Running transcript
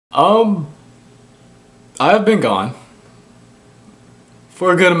I have been gone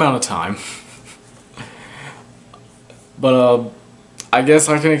for a good amount of time. But I guess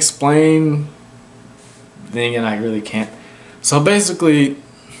I can explain, then again I really can't. So basically,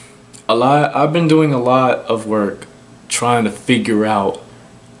 I've been doing a lot of work trying to figure out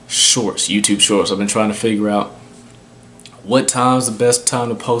shorts, YouTube shorts. I've been trying to figure out what time's the best time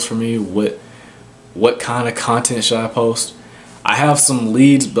to post for me, what kind of content should I post. I have some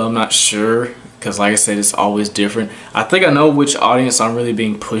leads, but I'm not sure, because like I said, it's always different. I think I know which audience I'm really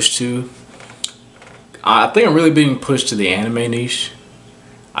being pushed to. I think I'm really being pushed to the anime niche.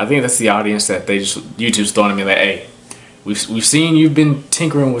 I think that's the audience that YouTube's throwing at me like, hey, we've seen you've been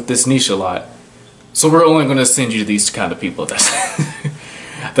tinkering with this niche a lot, so we're only going to send you to these kind of people. That's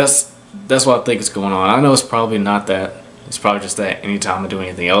what I think is going on. I know it's probably not that. It's probably just that anytime I do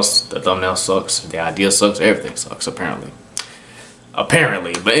anything else, the thumbnail sucks, the idea sucks, everything sucks, apparently.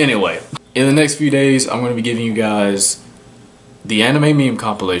 But anyway, in the next few days, I'm going to be giving you guys the anime meme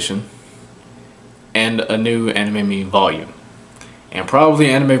compilation and a new anime meme volume, and probably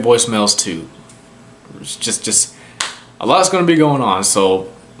anime voicemails too. It's just a lot's going to be going on.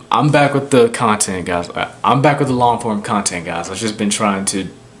 So I'm back with the content, guys. I'm back with the long form content, guys. I've just been trying to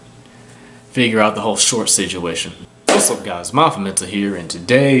figure out the whole short situation. What's up, guys? Mafamenta here, and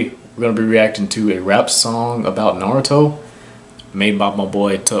today we're going to be reacting to a rap song about Naruto made by my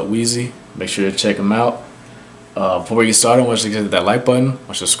boy Tut Weezy. Make sure to check him out. Before we get started, I want you to hit that like button,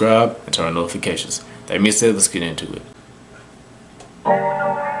 subscribe, and turn on notifications. That being said, let's get into it.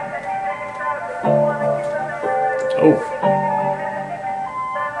 Oh.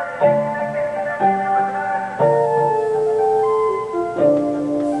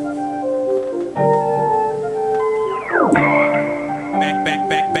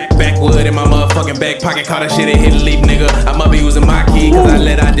 Backwood in my motherfucking back pocket, caught that shit and hit a leap, nigga. I'ma be using my key, cause I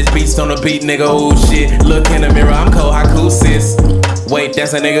let out this beast on the beat, nigga. Oh shit, look in the mirror, I'm cold, haiku, sis. Wait,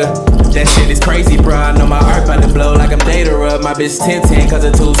 that's a nigga. That shit is crazy, bro. I know my art about to blow like I'm data rub. My bitch 10-10, cause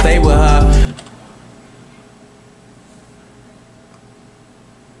the two stay with her.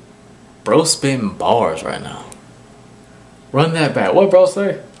 Bro spitting bars right now. Run that back. What bro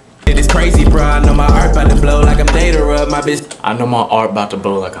say? It is crazy, bro. I know my art about to blow like I'm data rub. My bitch. I know my art about to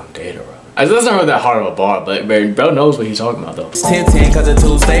blow like I'm data rub. That's not really that hard of a bar, but bro knows what he's talking about though. It's 10-10, cause the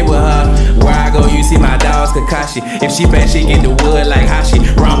two stay with her. Where I go, you see my dogs Kakashi. If she bad, she get the wood like Hashi.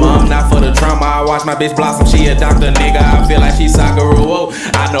 Rama, I'm not for the trauma. I watch my bitch blossom. She a doctor, nigga. I feel like she Sakura. Whoa.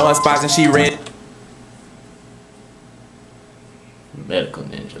 I know her spots and she red. Medical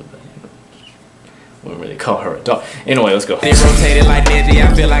ninja, but wouldn't really call her a dog. Anyway, let's go. It rotated like Neji.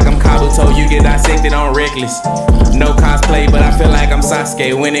 I feel like I'm Kabuto. You get dissected on Reckless. No cosplay, but I feel like I'm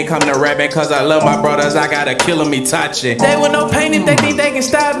Sasuke when it come to rapping. Cause I love my brothers. I gotta kill them Itachi. They with no pain if they think they can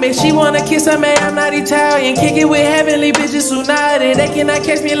stop me. She wanna kiss her man, I'm not Italian. Kick it with heavenly bitches united. They cannot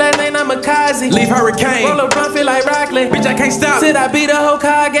catch me like lane, I'm a Kazi. Leave hurricane. Roll up, run, feel like Rockley. Bitch, I can't stop. Said I beat the whole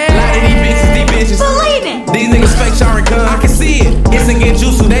Kage. A lot of these bitches. Believe it. These niggas fake Sharon Gun. I can see it. It's a get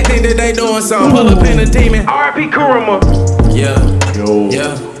juicy. They think that they doing something. Pull up in a demon. R.I.P. Kurama. Yeah. Yo.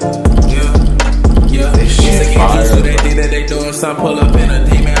 Yeah. This shit fire. They think that they doing something. Pull up in a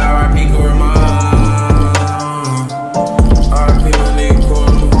demon. R.I.P. Kurama. R.I.P. my nigga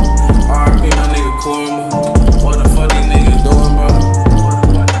Kurama. R.I.P. my nigga Kurama. What the fuck these niggas doing, bro?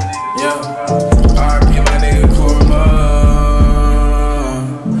 Yeah. R.I.P. my nigga Kurama.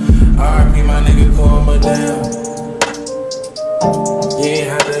 R.I.P. my nigga Kurama. Damn. You ain't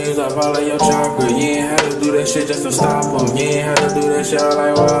have to use up all of your chakra. You ain't have to do that shit just to stop them. You ain't have to do that shit. I'm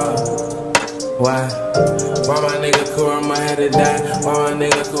like, wow. Why? Why my nigga Kurama had to die? Why my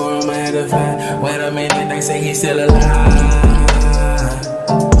nigga Kurama had to fly? Wait a minute, they say he's still alive.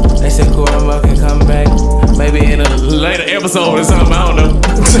 They said Kurama can come back. Maybe in a later episode or something, I don't know.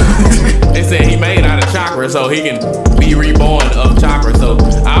 They said he made out of chakra, so he can be reborn of chakra. So,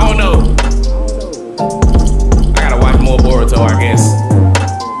 I don't know. I gotta watch more Boruto, I guess.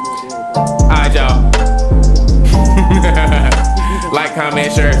 Alright, y'all. Like,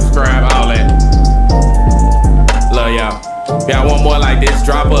 comment, share, subscribe, all that. Love y'all. If y'all want more like this,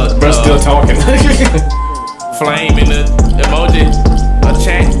 drop a bro still talking. Flame in the emoji, a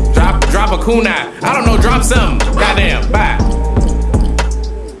chat, drop a kunai. I don't know, drop something. Goddamn, bye.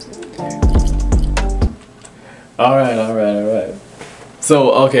 Alright.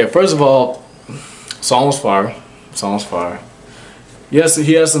 So, okay, first of all, song's fire. Yes,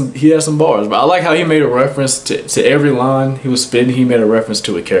 he has some bars, but I like how he made a reference to every line he was spitting. He made a reference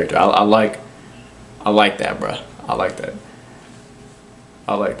to a character. I like that, bro. I like that.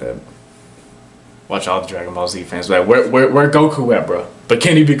 watch all the Dragon Ball Z fans like, where Goku at, bro? But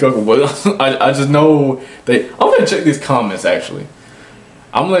can he be Goku? Well, I just know they. I'm gonna check these comments actually.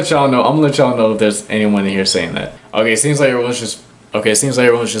 I'm gonna let y'all know if there's anyone in here saying that. Okay, seems like everyone's just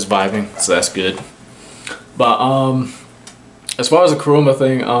vibing, so that's good. But as far as the Kuruma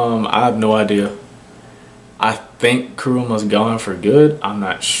thing, I have no idea. I think Kuruma's gone for good. I'm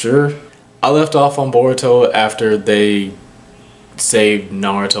not sure. I left off on Boruto after they saved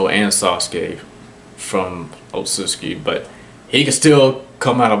Naruto and Sasuke from Otsutsuki, but he can still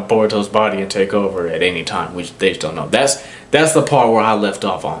come out of Boruto's body and take over at any time, which they just don't know. That's the part where I left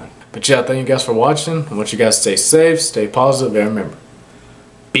off on. But yeah, thank you guys for watching. I want you guys to stay safe, stay positive, and remember,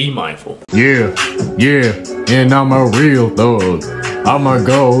 be mindful. Yeah, and I'm a real thug. I'ma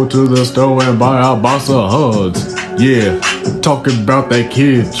go to the store and buy a box of hugs. Yeah, talking about that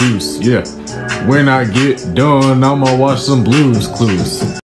kid juice. Yeah, when I get done, I'ma watch some Blues Clues.